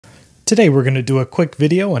Today we're going to do a quick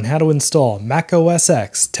video on how to install Mac OS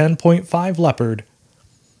X 10.5 Leopard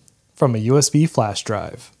from a USB flash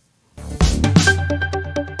drive.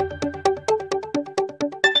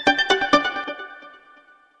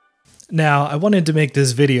 Now, I wanted to make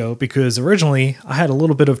this video because originally I had a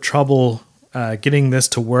little bit of trouble getting this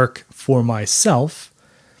to work for myself,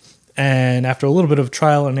 and after a little bit of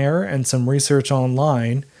trial and error and some research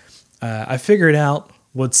online, I figured out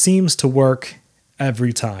what seems to work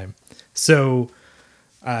every time. So,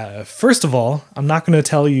 first of all, I'm not going to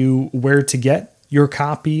tell you where to get your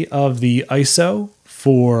copy of the ISO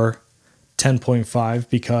for 10.5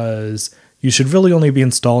 because you should really only be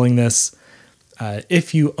installing this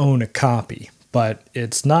if you own a copy, but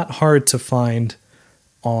it's not hard to find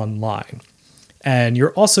online. And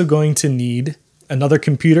you're also going to need another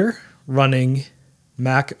computer running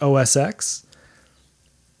Mac OS X,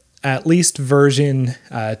 at least version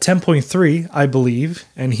 10.3, I believe,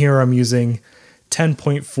 and here I'm using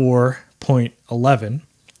 10.4.11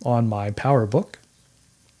 on my PowerBook.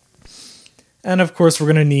 And of course, we're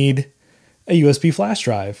going to need a USB flash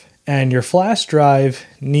drive, and your flash drive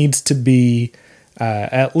needs to be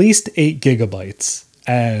at least 8 gigabytes,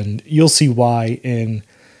 and you'll see why in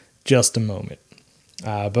just a moment.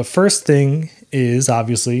 But first thing is,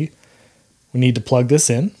 obviously, we need to plug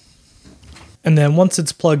this in. And then once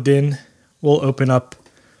it's plugged in, we'll open up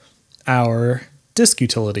our disk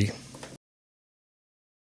utility.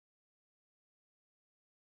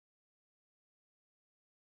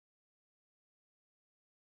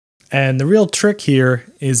 And the real trick here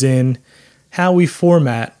is in how we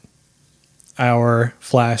format our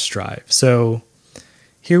flash drive. So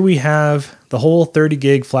here we have the whole 30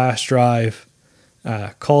 gig flash drive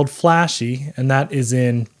called Flashy, and that is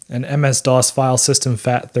in an MS-DOS file system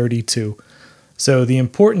FAT32. So the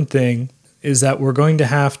important thing is that we're going to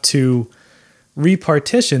have to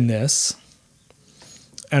repartition this,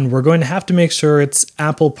 and we're going to have to make sure it's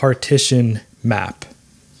Apple partition map.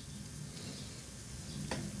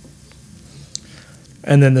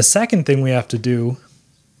 And then the second thing we have to do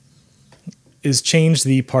is change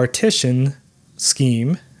the partition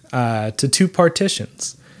scheme to 2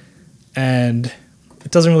 partitions. And it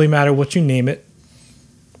doesn't really matter what you name it.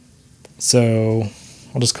 So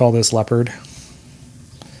I'll just call this Leopard.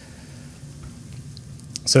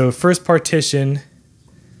 So first partition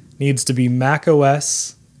needs to be Mac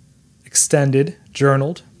OS extended,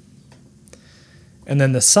 journaled. And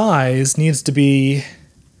then the size needs to be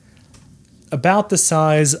about the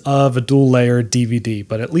size of a dual layer DVD,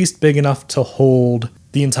 but at least big enough to hold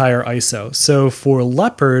the entire ISO. So for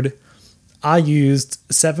Leopard, I used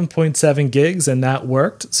 7.7 gigs and that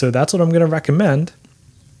worked. So that's what I'm going to recommend.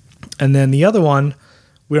 And then the other one,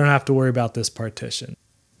 we don't have to worry about this partition.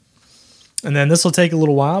 And then this will take a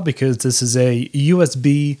little while because this is a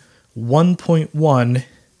USB 1.1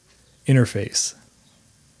 interface.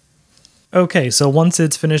 Okay, so once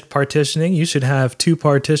it's finished partitioning, you should have 2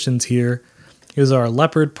 partitions here. Here's our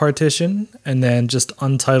Leopard partition, and then just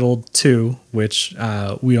Untitled 2, which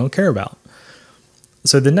we don't care about.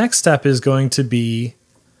 So the next step is going to be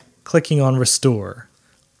clicking on Restore.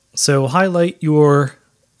 So highlight your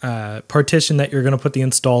partition that you're going to put the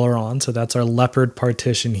installer on. So that's our Leopard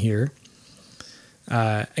partition here.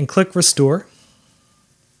 And click Restore.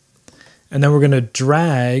 And then we're going to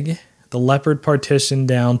drag the Leopard partition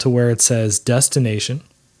down to where it says Destination.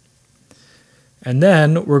 And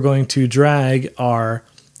then we're going to drag our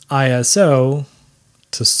ISO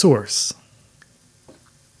to Source.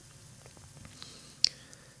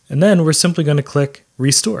 And then we're simply going to click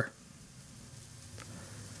Restore.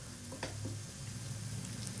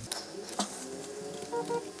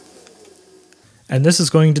 And this is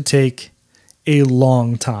going to take a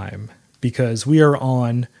long time because we are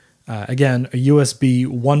on, again, a USB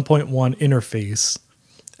 1.1 interface,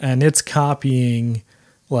 and it's copying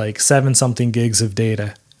like 7-something gigs of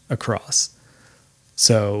data across.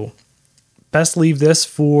 So best leave this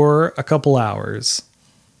for a couple hours.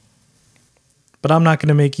 But I'm not going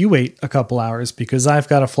to make you wait a couple hours because I've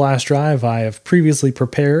got a flash drive I have previously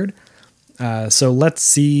prepared. So let's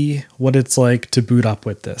see what it's like to boot up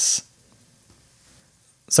with this.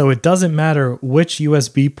 So it doesn't matter which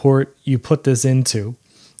USB port you put this into.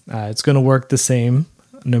 It's going to work the same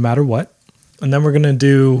no matter what. And then we're going to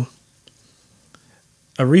do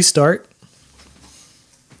a restart.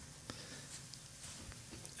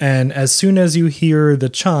 And as soon as you hear the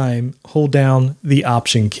chime, hold down the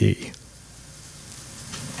Option key.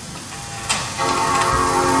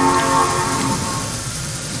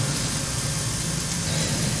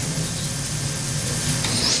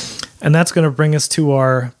 And that's going to bring us to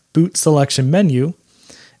our boot selection menu.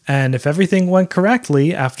 And if everything went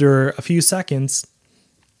correctly, after a few seconds,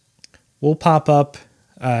 we'll pop up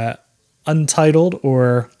Untitled,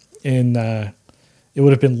 or in it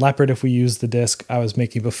would have been Leopard if we used the disk I was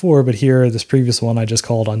making before, but here, this previous one, I just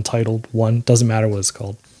called Untitled 1. Doesn't matter what it's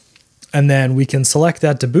called. And then we can select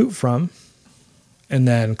that to boot from, and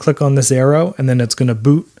then click on this arrow, and then it's going to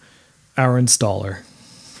boot our installer.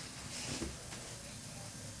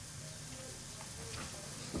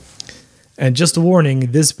 And just a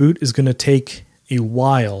warning, this boot is going to take a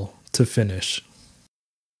while to finish.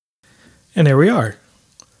 And there we are.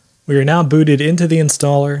 We are now booted into the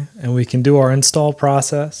installer, and we can do our install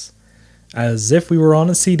process as if we were on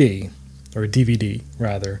a CD, or a DVD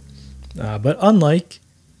rather. But unlike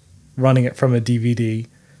running it from a DVD,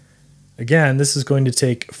 again, this is going to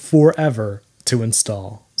take forever to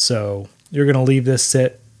install. So you're going to leave this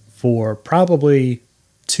sit for probably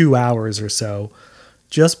 2 hours or so,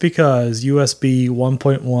 just because USB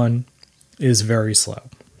 1.1 is very slow.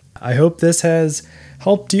 I hope this has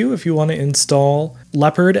helped you if you want to install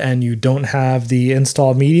Leopard and you don't have the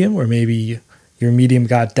install medium, or maybe your medium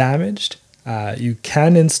got damaged. You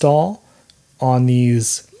can install on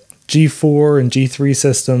these G4 and G3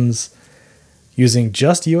 systems using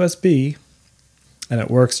just USB, and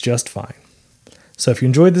it works just fine. So if you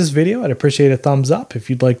enjoyed this video, I'd appreciate a thumbs up. If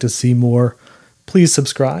you'd like to see more, please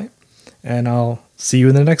subscribe, and I'll see you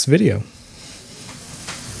in the next video.